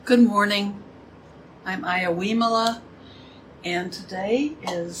Good morning. I'm Aya Wimala, and today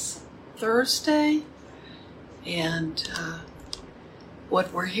is Thursday, and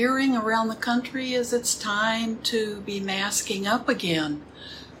what we're hearing around the country is it's time to be masking up again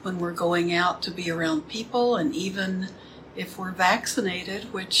when we're going out to be around people, and even if we're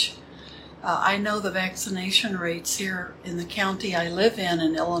vaccinated, which I know the vaccination rates here in the county I live in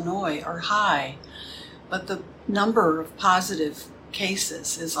Illinois, are high, but the number of positive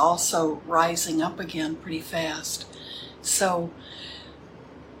cases is also rising up again pretty fast. So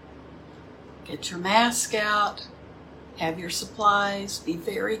get your mask out, have your supplies, be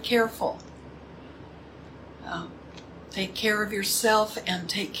very careful. Take care of yourself and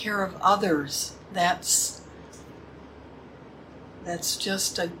take care of others. That's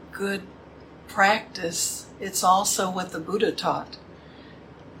just a good practice. It's also what the Buddha taught.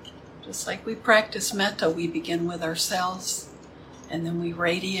 Just like we practice metta, we begin with ourselves, and then we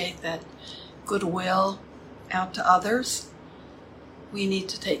radiate that goodwill out to others. We need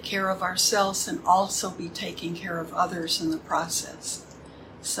to take care of ourselves and also be taking care of others in the process.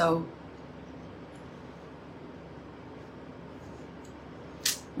 So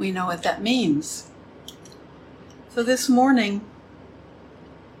we know what that means. So this morning,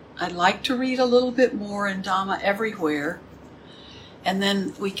 I'd like to read a little bit more in Dhamma Everywhere, and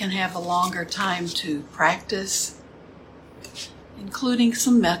then we can have a longer time to practice, including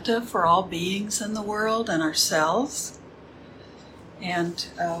some metta for all beings in the world and ourselves, and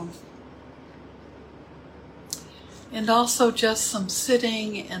also just some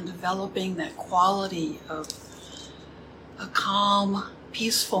sitting and developing that quality of a calm,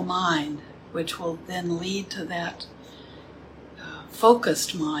 peaceful mind, which will then lead to that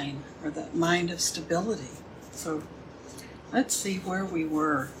focused mind, or that mind of stability. So let's see where we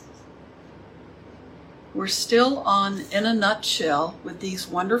were. We're still on In a Nutshell with these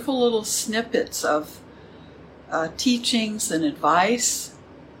wonderful little snippets of teachings and advice.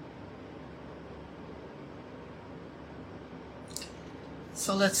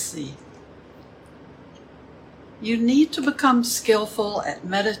 So let's see. You need to become skillful at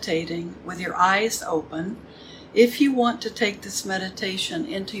meditating with your eyes open if you want to take this meditation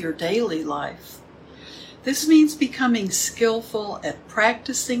into your daily life. This means becoming skillful at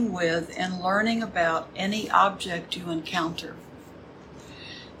practicing with and learning about any object you encounter.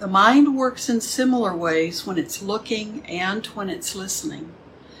 The mind works in similar ways when it's looking and when it's listening.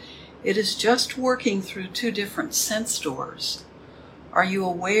 It is just working through two different sense doors. Are you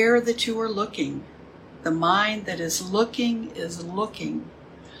aware that you are looking? The mind that is looking is looking.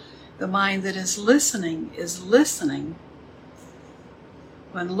 The mind that is listening is listening.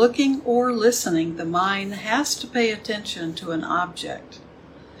 When looking or listening, the mind has to pay attention to an object.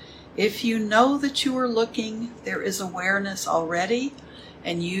 If you know that you are looking, there is awareness already,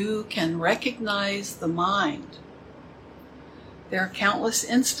 and you can recognize the mind. There are countless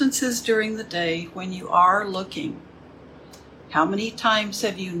instances during the day when you are looking. How many times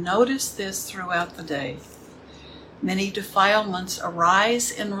have you noticed this throughout the day? Many defilements arise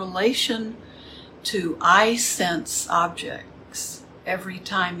in relation to eye sense objects every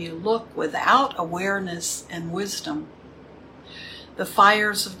time you look without awareness and wisdom. The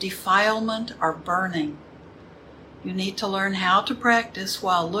fires of defilement are burning. You need to learn how to practice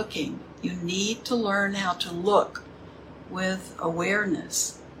while looking. You need to learn how to look with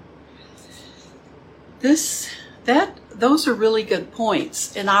awareness. Those are really good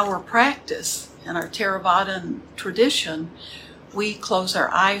points. In our practice, in our Theravada tradition, we close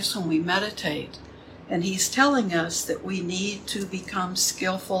our eyes when we meditate. And he's telling us that we need to become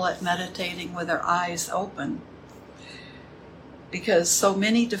skillful at meditating with our eyes open. Because so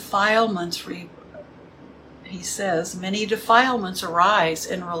many defilements, he says, many defilements arise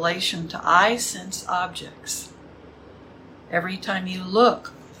in relation to eye sense objects. Every time you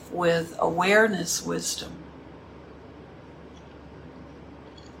look with awareness, wisdom.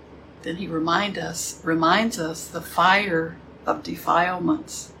 Then he reminds us the fire of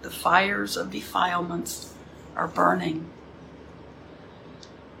defilements. The fires of defilements are burning.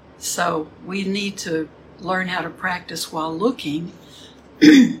 So we need to learn how to practice while looking.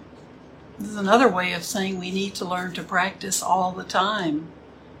 This is another way of saying we need to learn to practice all the time.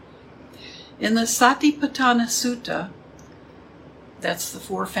 In the Satipatthana Sutta, that's the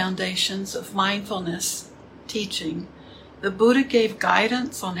 4 foundations of mindfulness teaching, the Buddha gave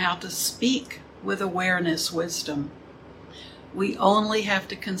guidance on how to speak with awareness, wisdom. We only have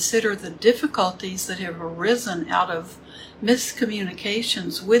to consider the difficulties that have arisen out of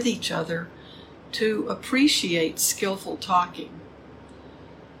miscommunications with each other to appreciate skillful talking.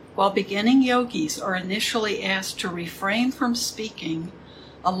 While beginning yogis are initially asked to refrain from speaking,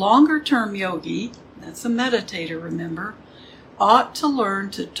 A longer-term yogi, that's a meditator, remember, ought to learn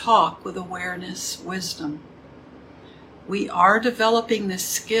to talk with awareness, wisdom. We are developing this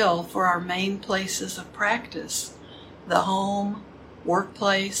skill for our main places of practice, the home,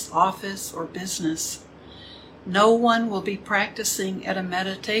 workplace, office, or business. No one will be practicing at a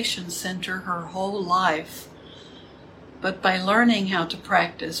meditation center her whole life, but by learning how to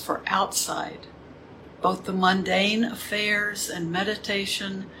practice for outside, both the mundane affairs and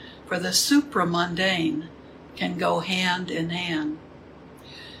meditation for the supramundane can go hand in hand.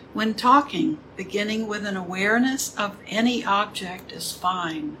 When talking, beginning with an awareness of any object is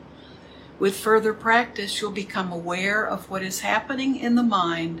fine. With further practice, you'll become aware of what is happening in the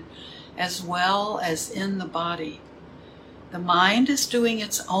mind as well as in the body. The mind is doing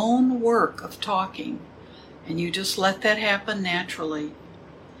its own work of talking, and you just let that happen naturally.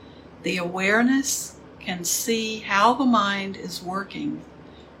 The awareness can see how the mind is working.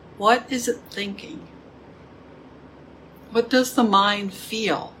 What is it thinking? What does the mind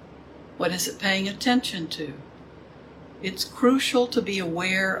feel? What is it paying attention to? It's crucial to be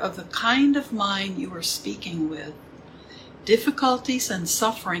aware of the kind of mind you are speaking with. Difficulties and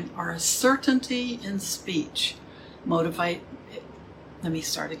suffering are a certainty in speech.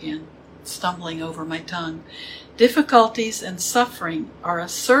 Stumbling over my tongue. Difficulties and suffering are a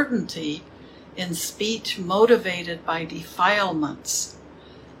certainty in speech motivated by defilements,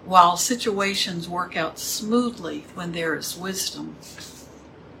 while situations work out smoothly when there is wisdom.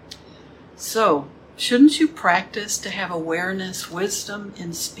 So, shouldn't you practice to have awareness, wisdom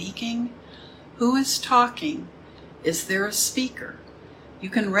in speaking? Who is talking? Is there a speaker? You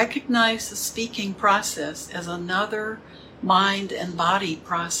can recognize the speaking process as another mind and body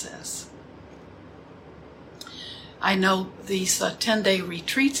process. I know these 10-day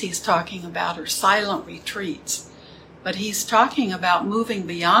retreats he's talking about are silent retreats, but he's talking about moving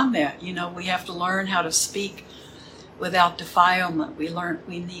beyond that. You know, we have to learn how to speak without defilement.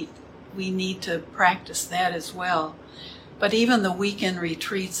 We need to practice that as well. But even the weekend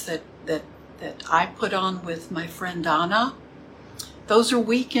retreats that I put on with my friend Donna, those are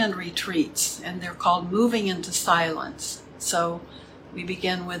weekend retreats, and they're called Moving into Silence. So we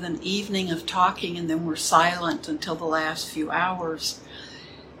begin with an evening of talking, and then we're silent until the last few hours.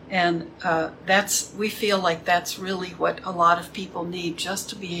 And we feel like that's really what a lot of people need, just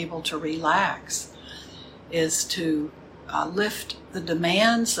to be able to relax, is to lift the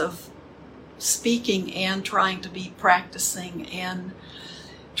demands of speaking and trying to be practicing and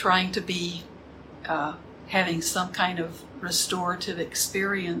trying to be having some kind of restorative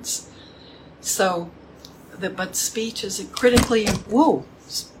experience. But speech is critically,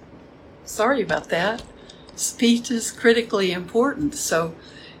 sorry about that. Speech is critically important, so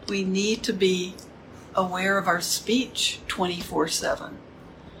we need to be aware of our speech 24/7.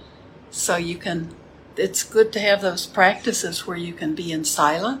 So it's good to have those practices where you can be in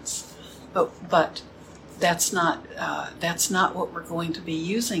silence, but that's not what we're going to be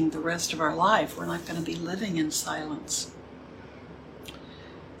using the rest of our life. We're not going to be living in silence.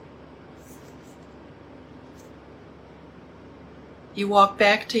 You walk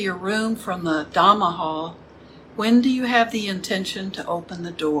back to your room from the Dhamma hall. When do you have the intention to open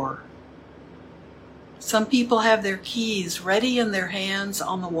the door? Some people have their keys ready in their hands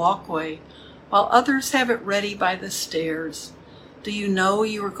on the walkway, while others have it ready by the stairs. Do you know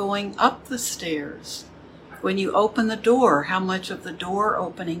you are going up the stairs? When you open the door, how much of the door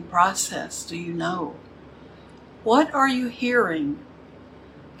opening process do you know? What are you hearing?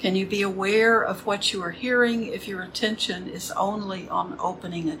 Can you be aware of what you are hearing if your attention is only on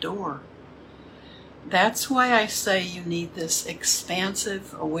opening a door? That's why I say you need this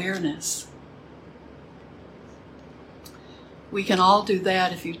expansive awareness. We can all do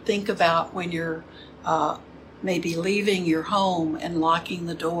that if you think about when you're maybe leaving your home and locking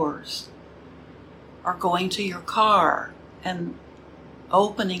the doors, or going to your car and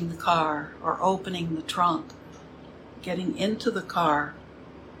opening the car or opening the trunk, getting into the car.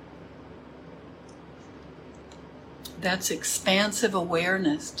 That's expansive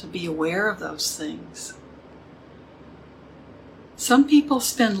awareness, to be aware of those things. Some people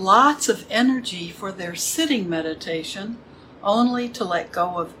spend lots of energy for their sitting meditation only to let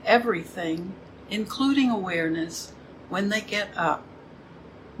go of everything, including awareness, when they get up.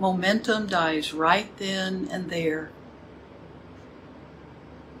 Momentum dies right then and there.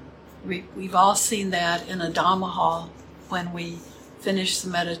 We've all seen that in a Dhamma hall when we finish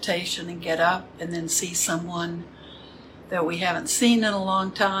the meditation and get up and then see someone that we haven't seen in a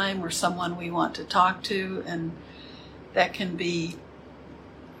long time, or someone we want to talk to, and that can be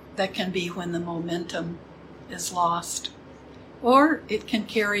when the momentum is lost. Or it can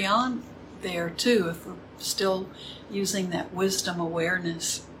carry on there too if we're still using that wisdom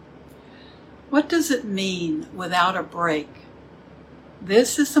awareness. What does it mean without a break?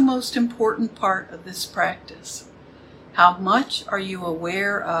 This is the most important part of this practice. How much are you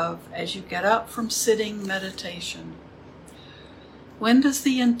aware of as you get up from sitting meditation? When does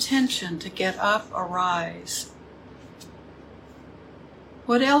the intention to get up arise?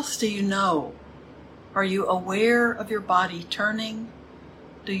 What else do you know? Are you aware of your body turning?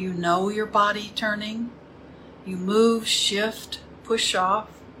 Do you know your body turning? You move, shift, push off,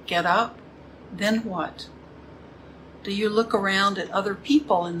 get up, then what? Do you look around at other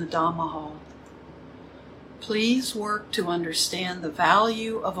people in the Dhamma hall? Please work to understand the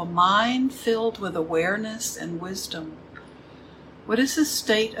value of a mind filled with awareness and wisdom. What is the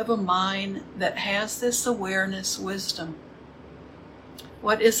state of a mind that has this awareness, wisdom?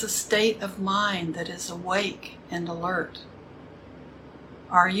 What is a state of mind that is awake and alert?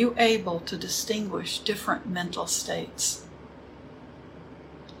 Are you able to distinguish different mental states?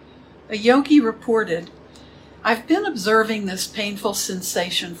 A yogi reported, "I've been observing this painful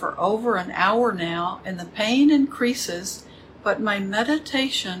sensation for over an hour now, and the pain increases, but my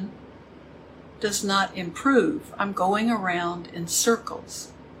meditation does not improve. I'm going around in circles."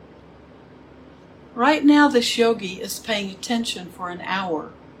 Right now, this yogi is paying attention for an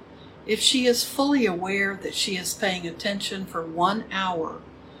hour. If she is fully aware that she is paying attention for 1 hour,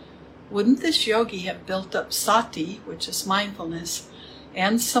 wouldn't this yogi have built up sati, which is mindfulness,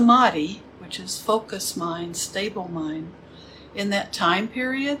 and samadhi, which is focused mind, stable mind, in that time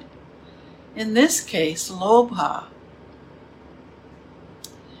period? In this case, lobha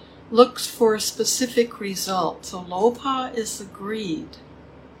looks for a specific result. So lobha is the greed.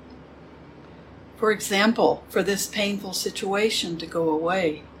 For example, for this painful situation to go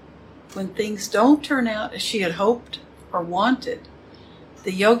away, when things don't turn out as she had hoped or wanted,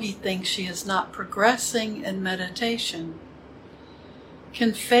 the yogi thinks she is not progressing in meditation.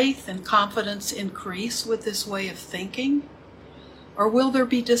 Can faith and confidence increase with this way of thinking? Or will there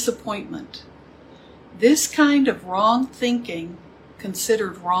be disappointment? This kind of wrong thinking,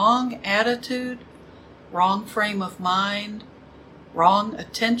 considered wrong attitude, wrong frame of mind, wrong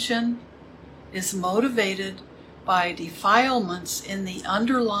attention, is motivated by defilements in the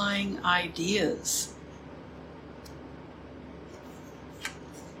underlying ideas.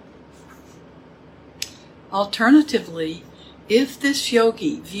 Alternatively, if this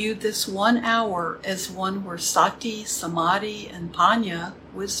yogi viewed this 1 hour as one where sati, samadhi, and panya,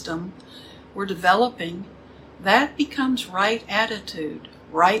 wisdom, were developing, that becomes right attitude,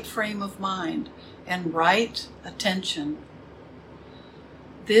 right frame of mind, and right attention.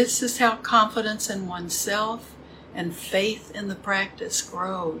 This is how confidence in oneself and faith in the practice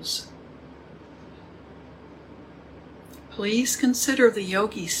grows. Please consider the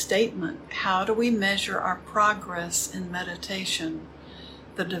yogi's statement, how do we measure our progress in meditation?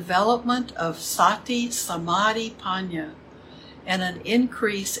 The development of sati, samadhi, panya, and an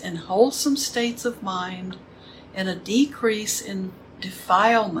increase in wholesome states of mind and a decrease in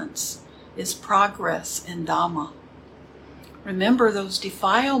defilements is progress in Dhamma. Remember, those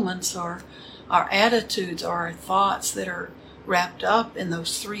defilements are our attitudes or our thoughts that are wrapped up in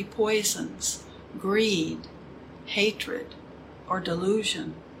those 3 poisons: greed, hatred, or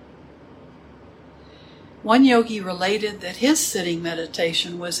delusion. One yogi related that his sitting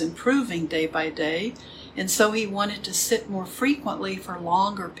meditation was improving day by day, and so he wanted to sit more frequently for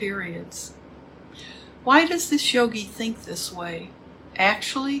longer periods. Why does this yogi think this way?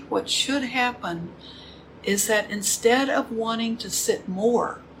 Actually, what should happen is that instead of wanting to sit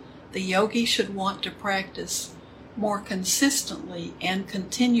more, the yogi should want to practice more consistently and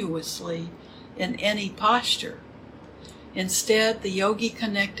continuously in any posture. Instead, the yogi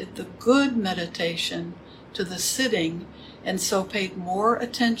connected the good meditation to the sitting and so paid more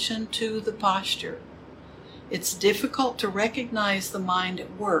attention to the posture. It's difficult to recognize the mind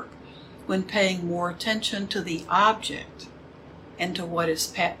at work when paying more attention to the object and to what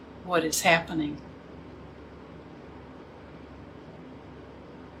is happening.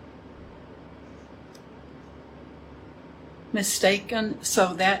 Mistaken,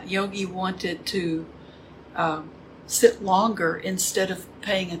 so that yogi wanted to sit longer instead of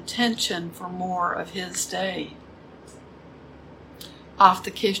paying attention for more of his day. Off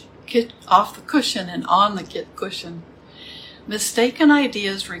the cushion and on the cushion. Mistaken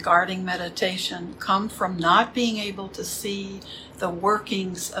ideas regarding meditation come from not being able to see the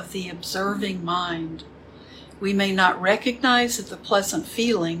workings of the observing mind. We may not recognize that the pleasant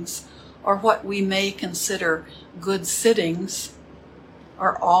feelings or what we may consider good sittings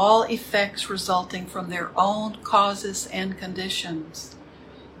are all effects resulting from their own causes and conditions,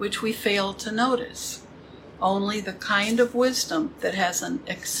 which we fail to notice. Only the kind of wisdom that has an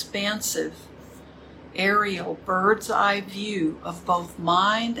expansive, aerial, bird's-eye view of both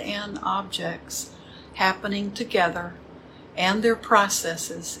mind and objects happening together and their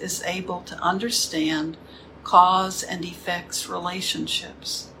processes is able to understand cause and effects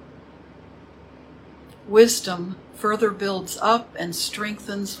relationships. Wisdom further builds up and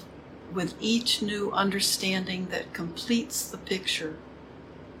strengthens with each new understanding that completes the picture.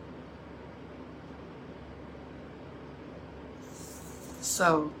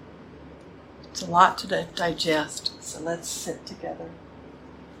 So, it's a lot to digest, so let's sit together.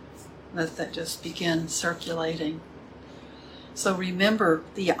 Let that just begin circulating. So remember,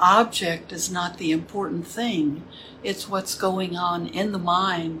 the object is not the important thing. It's what's going on in the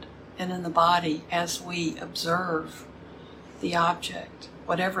mind and in the body as we observe the object,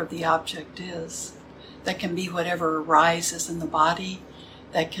 whatever the object is. That can be whatever arises in the body.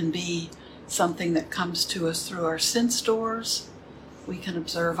 That can be something that comes to us through our sense doors. We can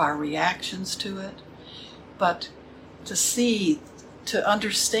observe our reactions to it. But to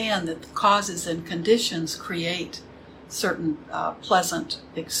understand that the causes and conditions create certain pleasant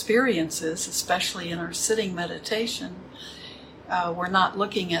experiences, especially in our sitting meditation, we're not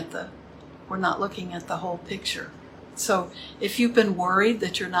looking at the whole picture. So if you've been worried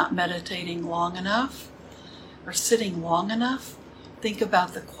that you're not meditating long enough or sitting long enough, think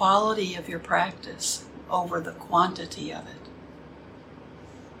about the quality of your practice over the quantity of it.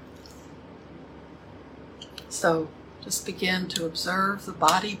 So just begin to observe the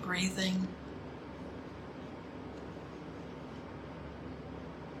body breathing.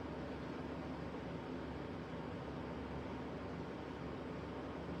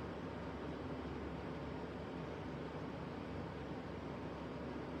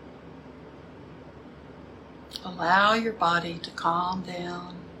 Allow your body to calm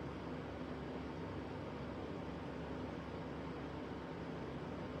down.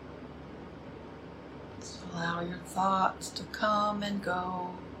 Allow your thoughts to come and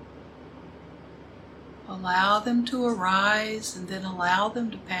go. Allow them to arise and then allow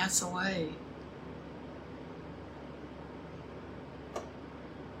them to pass away.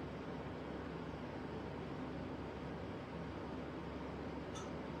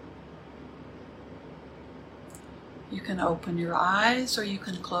 You can open your eyes or you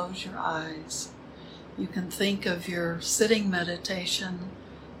can close your eyes. You can think of your sitting meditation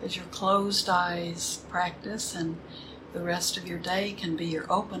as your closed eyes practice, and the rest of your day can be your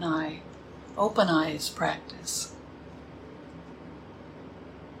open eyes practice.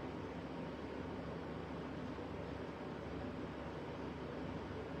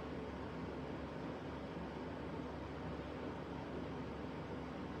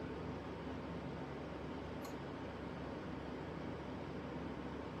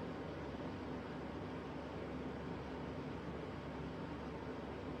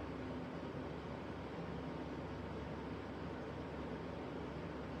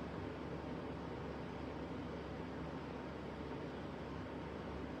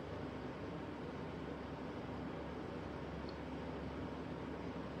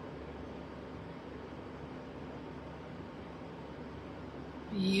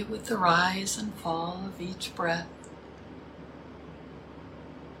 Be with the rise and fall of each breath.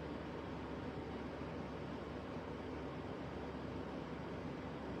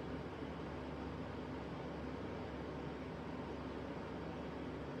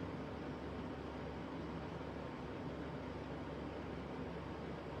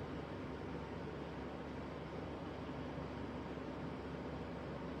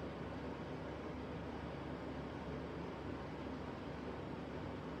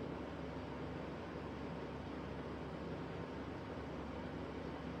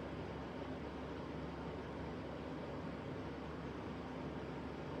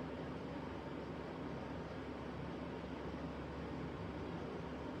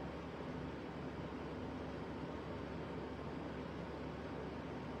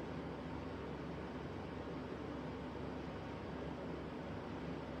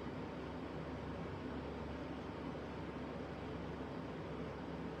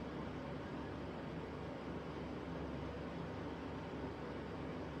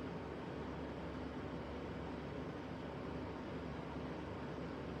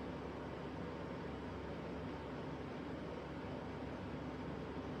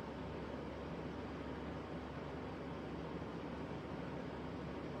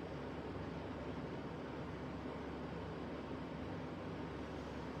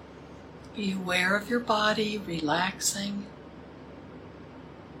 Be aware of your body relaxing.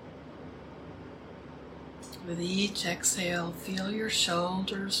 With each exhale, feel your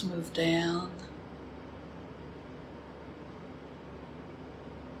shoulders move down.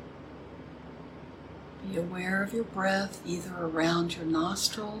 Be aware of your breath either around your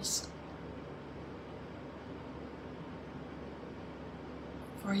nostrils,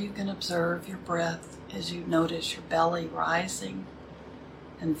 or you can observe your breath as you notice your belly rising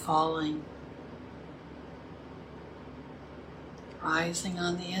and falling. Rising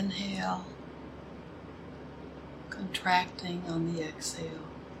on the inhale, contracting on the exhale.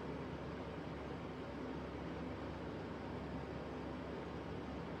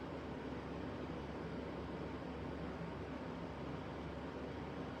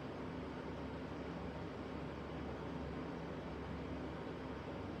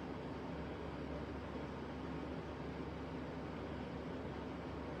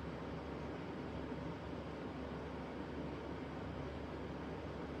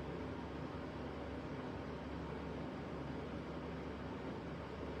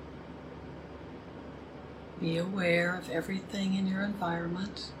 Be aware of everything in your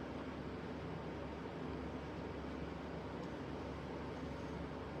environment.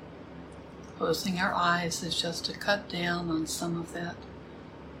 Closing our eyes is just to cut down on some of that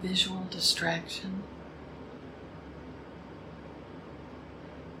visual distraction.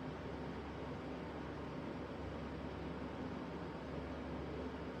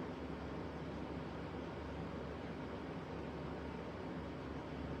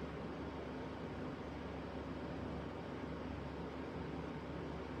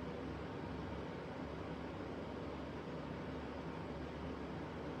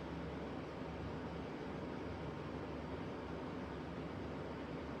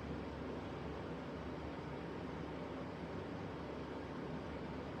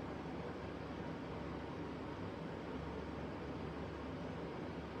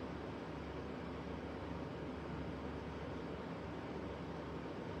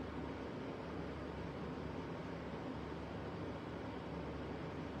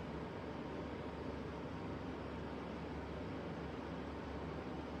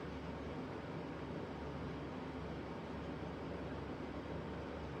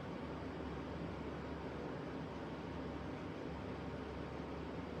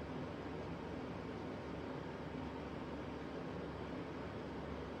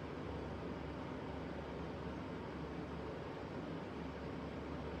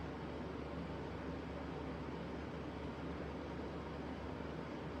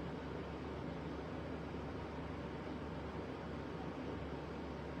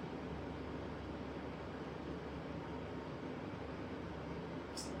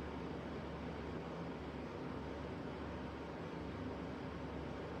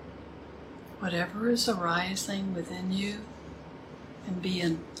 Whatever is arising within you can be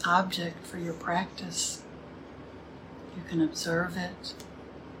an object for your practice. You can observe it.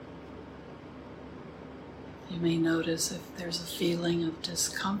 You may notice if there's a feeling of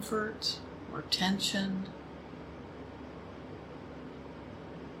discomfort or tension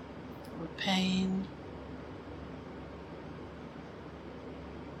or pain.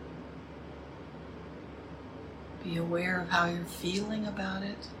 Be aware of how you're feeling about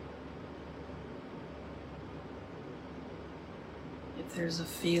it. If there's a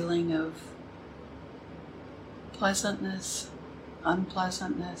feeling of pleasantness,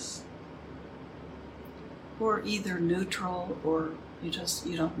 unpleasantness, or either neutral or you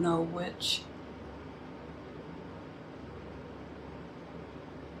don't know which.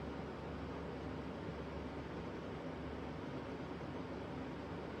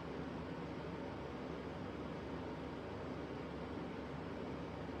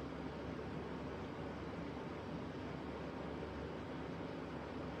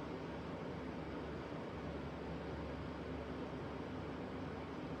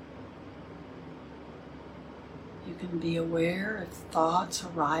 You can be aware of thoughts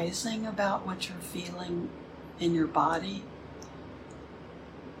arising about what you're feeling in your body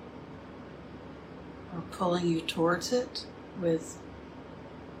or pulling you towards it with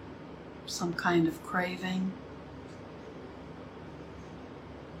some kind of craving.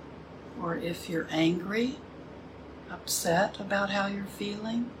 Or if you're angry, upset about how you're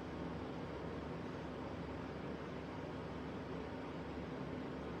feeling.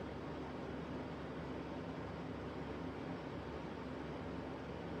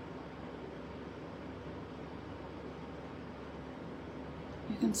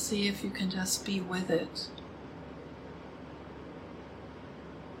 You can see if you can just be with it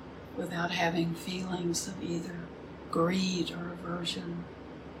without having feelings of either greed or aversion.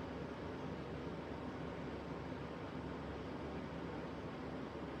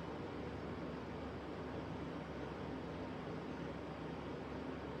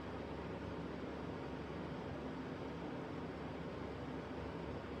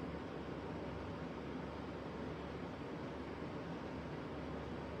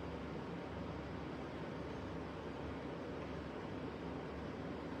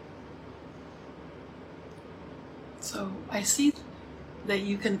 So I see that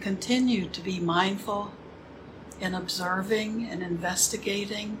you can continue to be mindful and observing and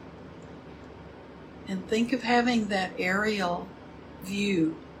investigating, and think of having that aerial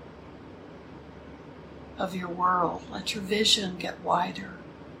view of your world. Let your vision get wider,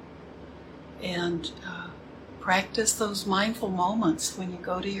 and practice those mindful moments when you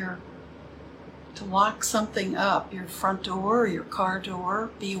go to lock something up, your front door or your car door.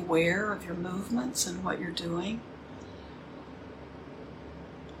 Be aware of your movements and what you're doing.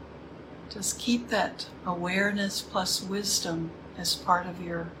 Just keep that awareness plus wisdom as part of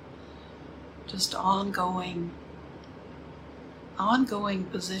your just ongoing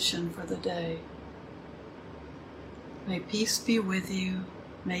position for the day. May peace be with you.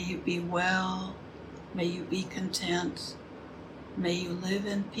 May you be well. May you be content. May you live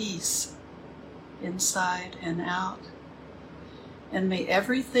in peace, inside and out. And may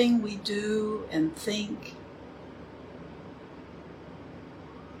everything we do and think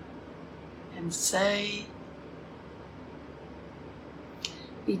and say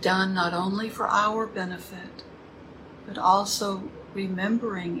be done not only for our benefit, but also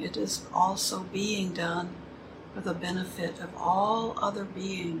remembering it is also being done for the benefit of all other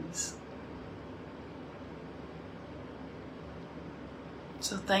beings.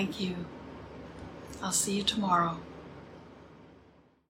 So thank you. I'll see you tomorrow.